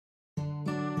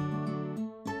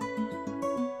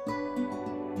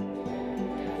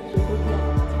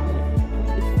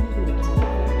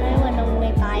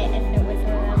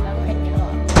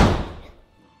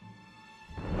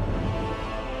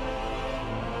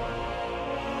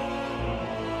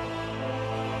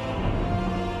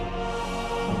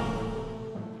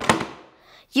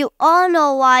You all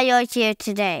know why you're here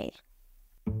today.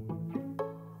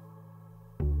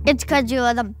 It's because you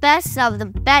are the best of the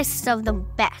best of the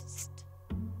best.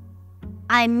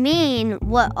 I mean,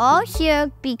 we're all here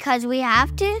because we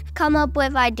have to come up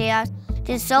with ideas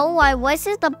to show why WIS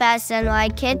is the best and why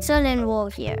kids are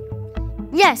enrolled here.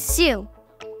 Yes, you.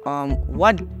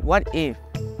 What if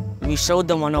we showed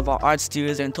them one of our art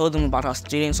studios and told them about how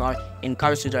students are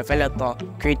encouraged to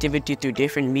develop creativity through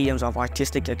different mediums of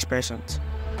artistic expressions?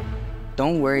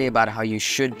 Don't worry about how you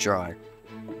should draw it.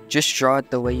 Just draw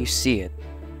it the way you see it,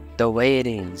 the way it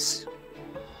is.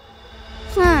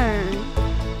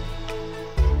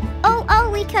 Oh,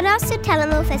 we could also tell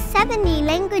them over 70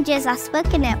 languages are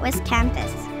spoken at WIS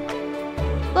campus.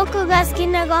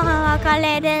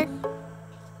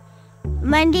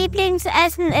 Mein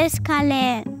Lieblingsessen ist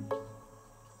Kalle.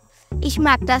 Ich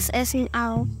mag das Essen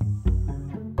auch.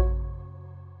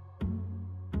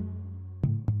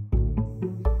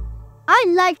 I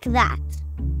like that.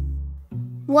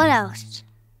 What else?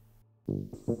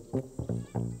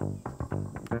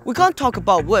 We can't talk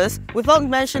about WIS without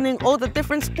mentioning all the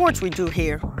different sports we do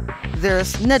here.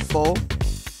 There's netball,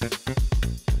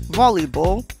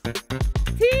 volleyball,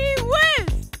 Team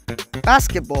WIS!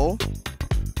 basketball,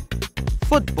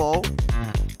 football.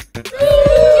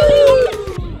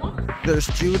 There's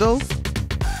judo,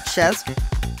 chess,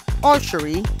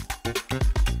 archery.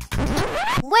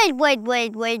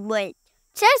 Wait.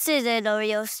 Chess isn't a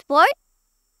real sport.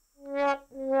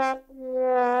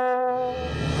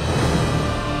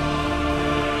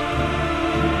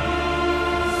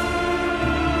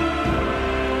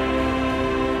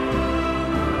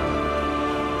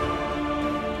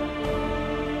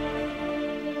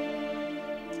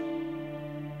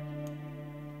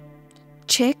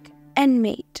 Check and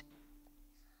mate.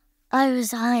 I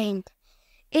resigned.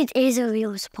 It is a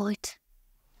real sport.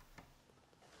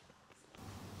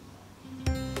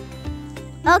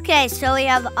 Okay, so we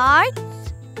have arts,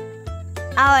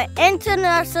 our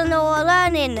international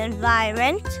learning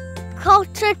environment,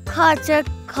 culture,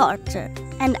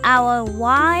 and our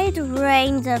wide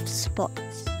range of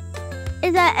sports.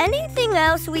 Is there anything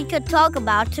else we could talk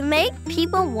about to make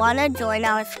people want to join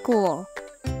our school?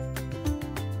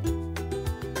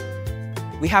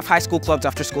 We have high school clubs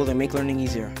after school that make learning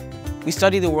easier. We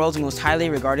study the world's most highly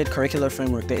regarded curricular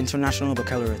framework, the International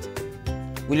Baccalaureate.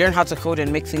 We learn how to code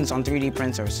and make things on 3D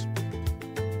printers.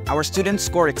 Our students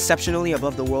score exceptionally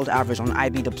above the world average on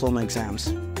IB diploma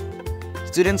exams.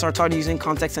 Students are taught using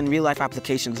context and real-life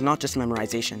applications, not just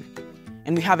memorization.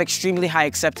 And we have extremely high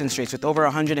acceptance rates with over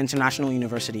 100 international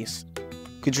universities.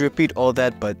 Could you repeat all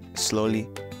that, but slowly?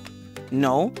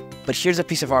 No, but here's a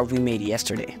piece of art we made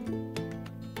yesterday.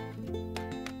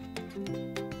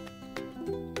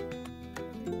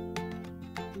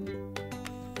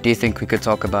 Do you think we could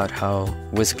talk about how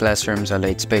WIS classrooms are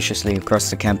laid spaciously across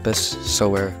the campus so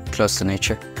we're close to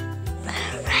nature?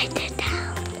 Write it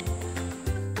down.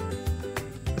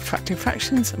 Subtracting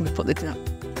fractions, and we put it down.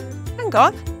 Hang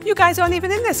on, you guys aren't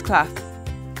even in this class.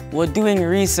 We're doing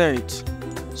research.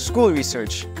 School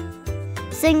research.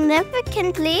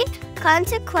 Significantly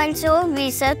consequential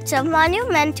research of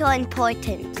monumental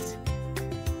importance.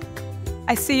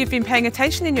 I see you've been paying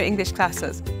attention in your English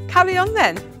classes. Carry on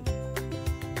then.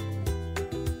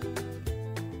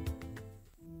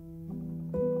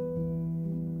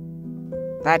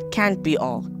 That can't be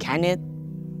all, can it?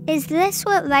 Is this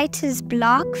what writer's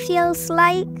block feels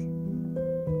like?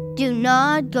 Do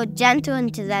not go gentle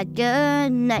into that good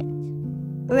night.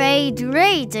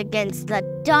 Rage against the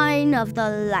dying of the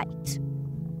light.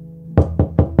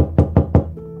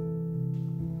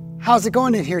 How's it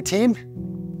going in here, team?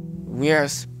 We are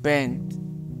spent.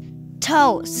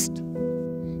 Toast.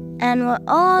 And we're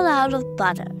all out of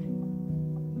butter.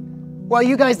 Well,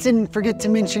 you guys didn't forget to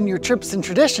mention your trips and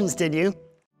traditions, did you?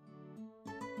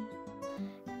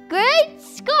 Great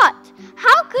Scott!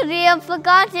 How could we have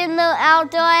forgotten the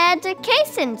outdoor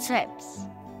education trips?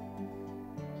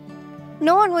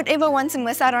 No one would ever want to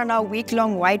miss out on our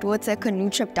week-long whitewater canoe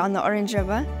trip down the Orange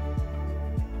River.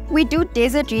 We do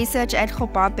desert research at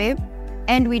Khobabe,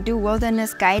 and we do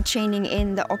wilderness guide training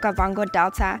in the Okavango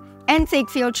Delta, and take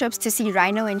field trips to see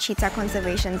rhino and cheetah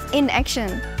conservations in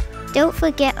action. Don't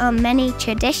forget our many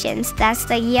traditions. That's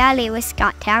the yearly WIS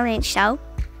Got Talent show.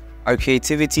 Our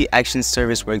creativity action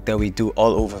service work that we do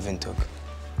all over Windhoek.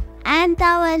 And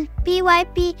our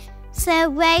BYP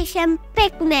celebration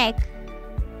picnic.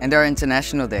 And our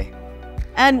International Day.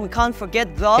 And we can't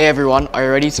forget the... Hey everyone, are you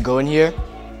ready to go in here?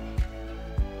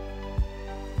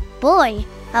 Boy,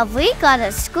 have we got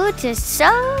a school to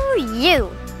show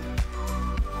you.